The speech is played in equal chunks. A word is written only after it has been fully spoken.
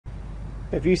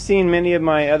If you've seen many of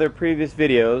my other previous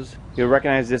videos, you'll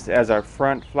recognize this as our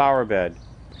front flower bed.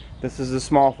 This is a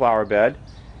small flower bed,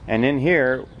 and in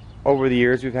here, over the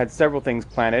years, we've had several things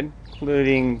planted,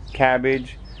 including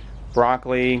cabbage,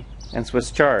 broccoli, and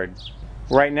Swiss chard.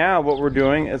 Right now, what we're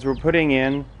doing is we're putting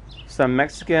in some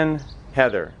Mexican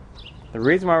heather. The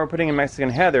reason why we're putting in Mexican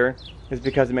heather is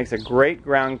because it makes a great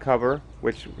ground cover,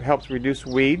 which helps reduce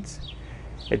weeds.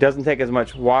 It doesn't take as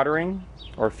much watering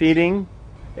or feeding.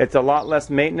 It's a lot less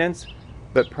maintenance,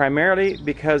 but primarily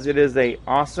because it is an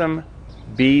awesome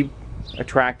bee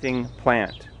attracting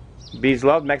plant. Bees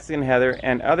love Mexican heather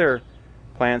and other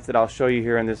plants that I'll show you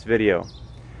here in this video.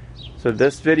 So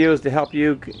this video is to help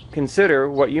you consider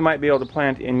what you might be able to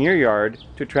plant in your yard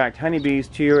to attract honeybees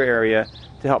to your area,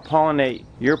 to help pollinate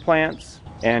your plants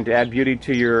and to add beauty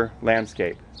to your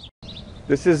landscape.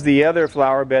 This is the other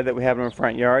flower bed that we have in our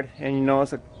front yard, and you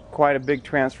notice quite a big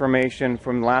transformation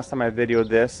from the last time I videoed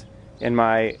this in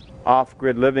my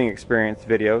off-grid living experience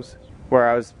videos, where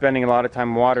I was spending a lot of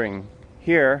time watering.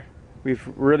 Here we've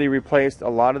really replaced a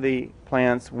lot of the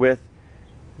plants with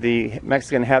the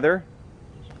Mexican heather,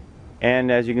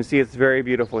 and as you can see, it's very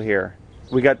beautiful here.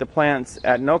 We got the plants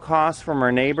at no cost from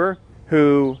our neighbor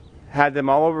who had them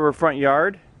all over her front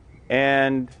yard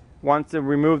and wants to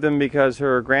remove them because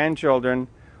her grandchildren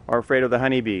are afraid of the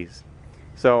honeybees.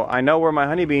 So I know where my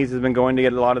honeybees have been going to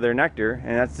get a lot of their nectar,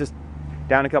 and that's just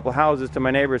down a couple houses to my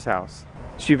neighbor's house.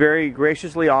 She very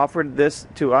graciously offered this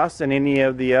to us and any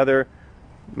of the other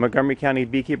Montgomery County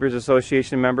Beekeepers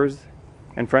Association members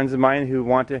and friends of mine who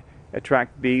want to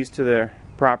attract bees to their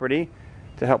property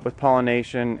to help with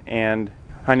pollination and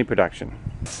honey production.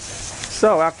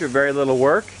 So after very little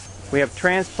work, we have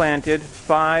transplanted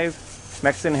 5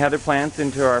 Mexican heather plants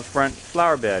into our front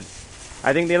flower bed.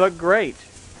 I think they look great.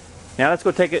 Now let's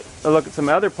go take a look at some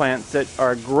other plants that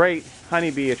are great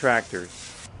honeybee attractors.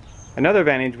 Another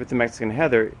advantage with the Mexican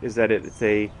heather is that it's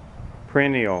a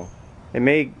perennial. It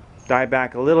may die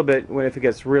back a little bit if it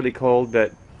gets really cold,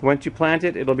 but once you plant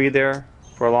it, it'll be there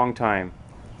for a long time.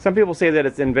 Some people say that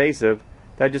it's invasive.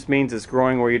 That just means it's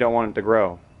growing where you don't want it to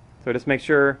grow. So just make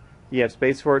sure you have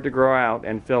space for it to grow out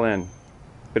and fill in.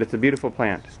 But it's a beautiful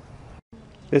plant.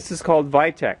 This is called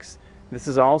Vitex. This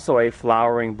is also a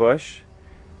flowering bush.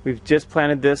 We've just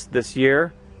planted this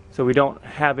year, so we don't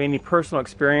have any personal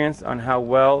experience on how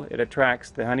well it attracts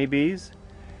the honeybees.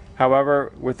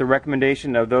 However, with the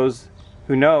recommendation of those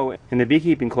who know in the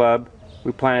beekeeping club,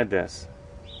 we planted this.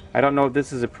 I don't know if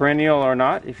this is a perennial or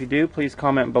not. If you do, please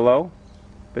comment below.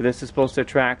 But this is supposed to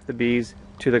attract the bees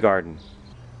to the garden.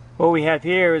 What we have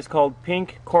here is called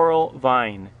pink coral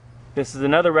vine. This is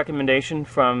another recommendation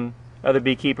from other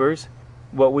beekeepers.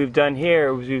 What we've done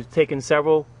here is we've taken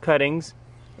several cuttings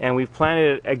and we've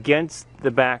planted it against the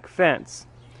back fence.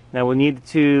 Now we'll need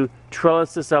to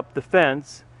trellis this up the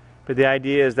fence, but the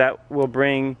idea is that will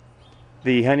bring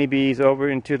the honeybees over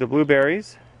into the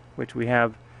blueberries, which we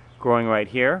have growing right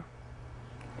here,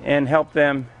 and help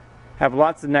them have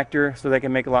lots of nectar so they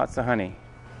can make lots of honey.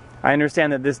 I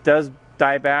understand that this does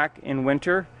die back in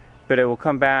winter, but it will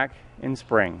come back in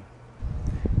spring.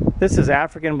 This is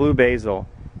African blue basil.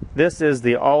 This is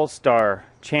the all-star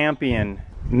champion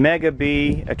mega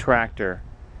bee attractor.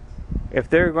 If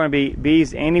there are going to be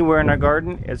bees anywhere in our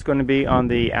garden, it's going to be on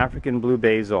the African blue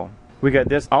basil. We got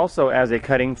this also as a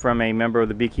cutting from a member of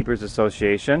the Beekeepers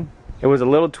Association. It was a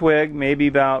little twig, maybe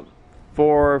about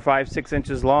 4 or 5, 6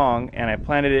 inches long, and I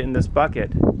planted it in this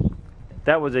bucket.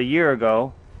 That was a year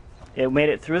ago. It made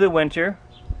it through the winter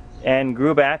and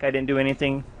grew back. I didn't do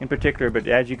anything in particular, but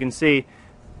as you can see,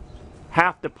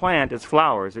 half the plant is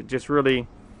flowers. It just really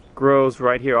grows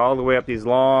right here all the way up these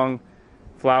long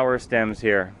flower stems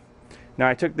here. Now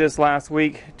I took this last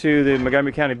week to the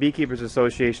Montgomery County Beekeepers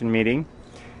Association meeting,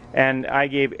 and I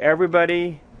gave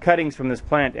everybody cuttings from this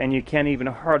plant, and you can't even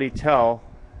hardly tell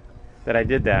that I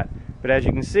did that. But as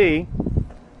you can see,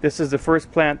 this is the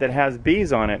first plant that has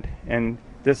bees on it, and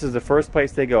this is the first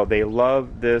place they go. They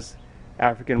love this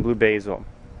African blue basil.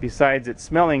 Besides it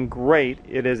smelling great,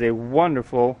 it is a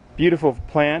wonderful, beautiful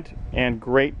plant and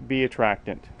great bee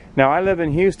attractant. Now I live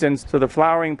in Houston, so the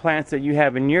flowering plants that you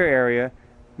have in your area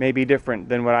may be different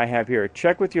than what I have here.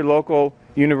 Check with your local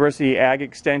University Ag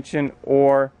Extension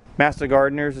or Master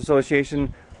Gardeners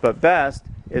Association, but best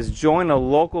is join a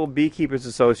local Beekeepers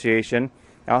Association.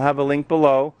 I'll have a link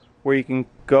below where you can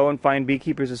go and find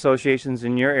Beekeepers Associations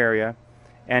in your area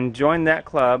and join that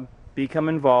club, become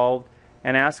involved,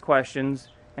 and ask questions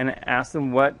and ask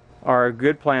them what are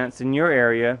good plants in your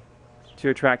area to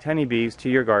attract honeybees to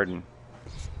your garden.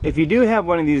 If you do have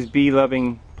one of these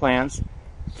bee-loving plants,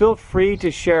 feel free to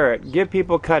share it. Give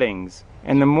people cuttings.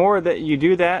 And the more that you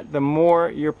do that, the more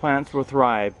your plants will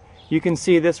thrive. You can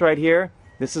see this right here.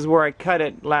 This is where I cut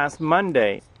it last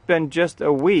Monday. It's been just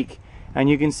a week, and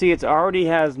you can see it already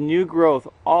has new growth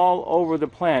all over the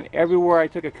plant. Everywhere I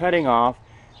took a cutting off,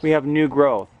 we have new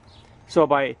growth. So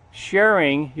by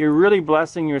sharing, you're really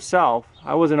blessing yourself.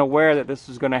 I wasn't aware that this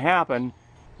was going to happen.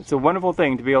 It's a wonderful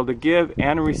thing to be able to give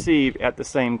and receive at the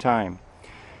same time.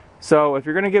 So if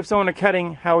you're going to give someone a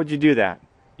cutting, how would you do that?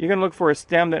 You're going to look for a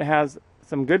stem that has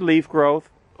some good leaf growth.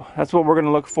 That's what we're going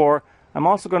to look for. I'm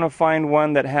also going to find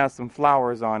one that has some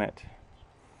flowers on it.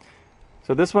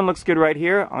 So this one looks good right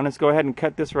here. I'm just go ahead and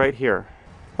cut this right here.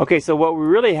 Okay, so what we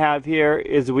really have here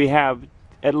is we have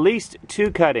at least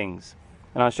 2 cuttings.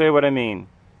 And I'll show you what I mean.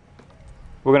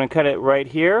 We're going to cut it right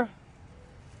here.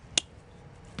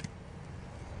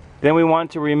 Then we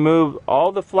want to remove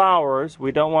all the flowers.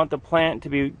 We don't want the plant to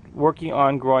be working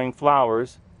on growing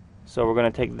flowers. So we're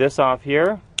going to take this off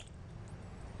here.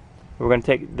 We're going to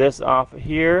take this off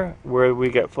here where we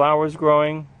get flowers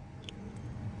growing.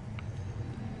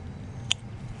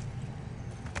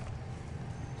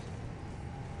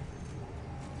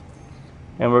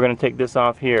 And we're going to take this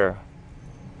off here.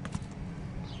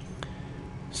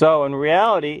 So in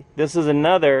reality, this is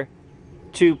another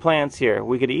 2 plants here.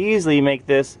 We could easily make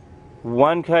this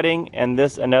 1 cutting and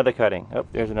this another cutting. Oh,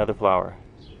 there's another flower.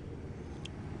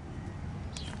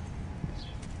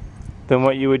 Then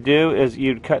what you would do is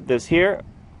you'd cut this here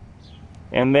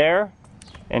and there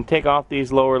and take off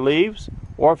these lower leaves.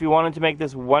 Or if you wanted to make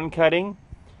this 1 cutting,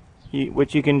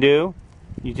 which you can do,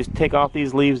 you just take off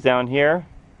these leaves down here.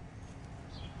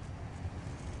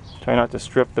 Try not to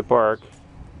strip the bark.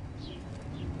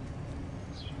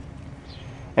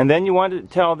 And then you want to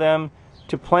tell them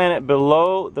to plant it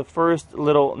below the first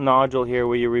little nodule here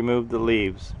where you remove the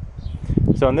leaves.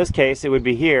 So in this case it would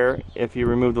be here if you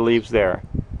remove the leaves there.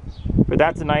 But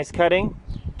that's a nice cutting.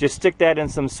 Just stick that in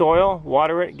some soil,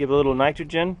 water it, give it a little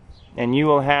nitrogen, and you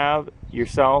will have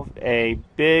yourself a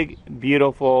big,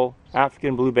 beautiful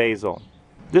African blue basil.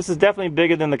 This is definitely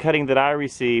bigger than the cutting that I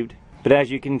received, but as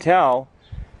you can tell,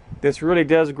 this really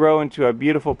does grow into a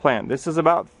beautiful plant. This is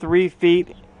about 3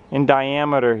 feet in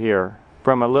diameter here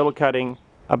from a little cutting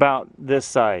about this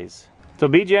size. So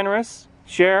be generous,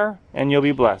 share, and you'll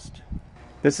be blessed.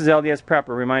 This is LDS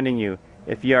Prepper reminding you,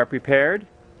 if you are prepared,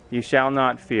 you shall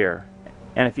not fear.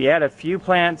 And if you add a few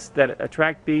plants that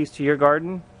attract bees to your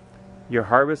garden, your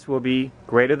harvest will be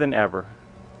greater than ever.